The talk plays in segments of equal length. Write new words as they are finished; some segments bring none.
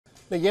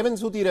Now,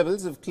 Yemen's Houthi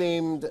rebels have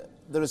claimed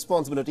the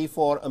responsibility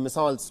for a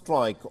missile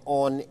strike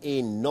on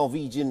a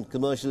Norwegian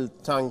commercial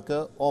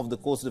tanker off the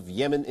coast of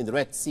Yemen in the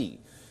Red Sea.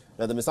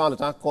 Now, the missile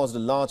attack caused a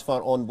large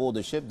fire on board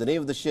the ship. The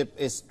name of the ship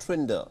is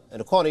Trinder,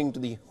 and according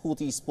to the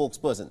Houthi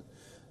spokesperson,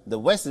 the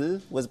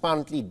vessel was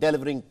apparently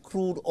delivering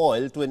crude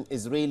oil to an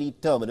Israeli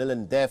terminal,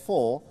 and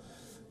therefore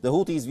the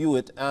Houthis view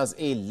it as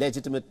a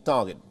legitimate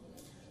target.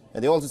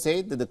 And they also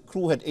say that the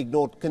crew had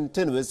ignored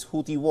continuous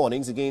Houthi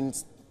warnings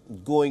against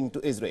going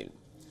to Israel.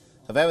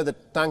 However, the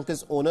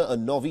tanker's owner, a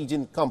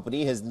Norwegian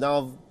company, has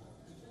now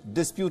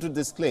disputed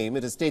this claim.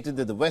 It has stated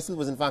that the vessel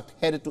was in fact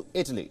headed to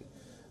Italy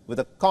with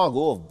a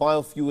cargo of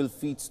biofuel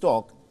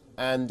feedstock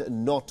and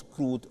not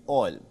crude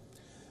oil.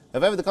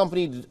 However, the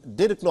company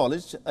did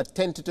acknowledge a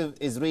tentative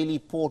Israeli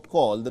port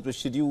call that was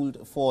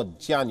scheduled for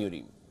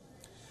January.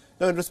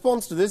 Now, in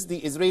response to this, the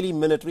Israeli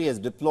military has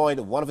deployed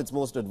one of its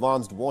most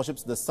advanced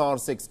warships, the SAR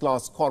 6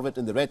 class corvette,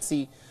 in the Red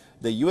Sea.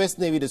 The U.S.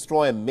 Navy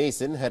destroyer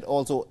Mason had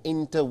also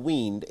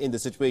intervened in the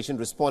situation,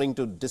 responding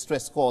to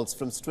distress calls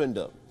from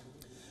Strinder.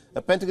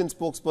 A Pentagon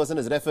spokesperson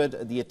has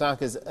referred the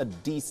attack as a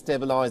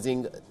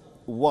destabilizing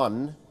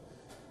one,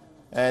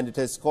 and it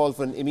has called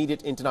for an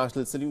immediate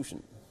international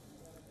solution.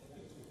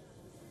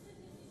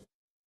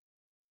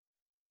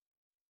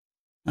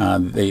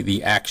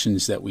 The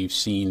actions that we've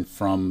seen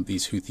from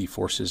these Houthi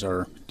forces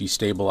are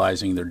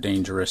destabilizing, they're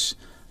dangerous,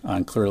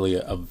 and clearly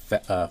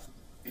a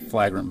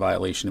flagrant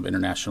violation of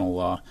international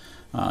law.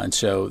 And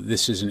so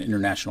this is an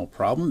international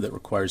problem that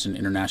requires an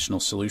international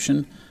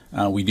solution.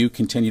 We do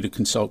continue to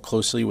consult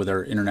closely with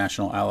our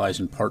international allies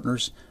and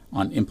partners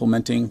on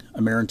implementing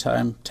a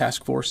maritime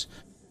task force.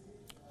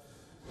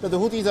 Now, the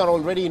Houthis are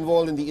already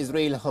involved in the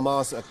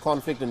Israel-Hamas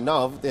conflict, and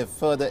now they have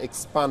further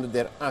expanded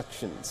their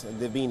actions.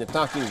 They've been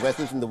attacking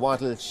vessels in the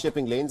vital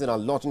shipping lanes and are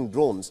launching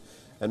drones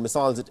and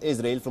missiles at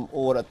Israel from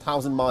over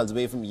 1,000 miles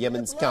away from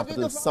Yemen's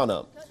capital,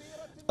 Sana'a.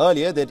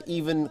 Earlier, they'd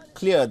even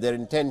cleared their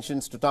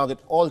intentions to target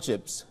all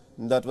ships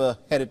that were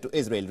headed to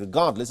Israel,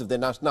 regardless of their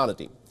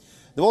nationality.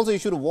 They've also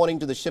issued a warning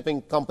to the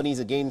shipping companies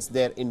against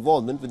their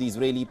involvement with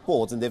Israeli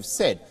ports, and they've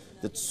said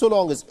that so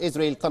long as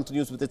Israel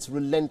continues with its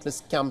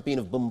relentless campaign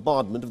of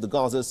bombardment of the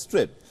Gaza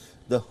Strip,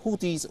 the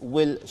Houthis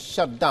will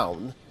shut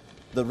down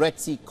the Red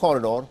Sea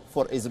corridor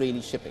for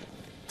Israeli shipping.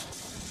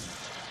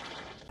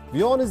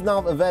 WION is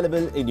now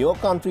available in your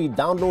country.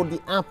 Download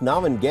the app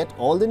now and get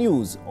all the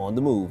news on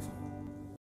the move.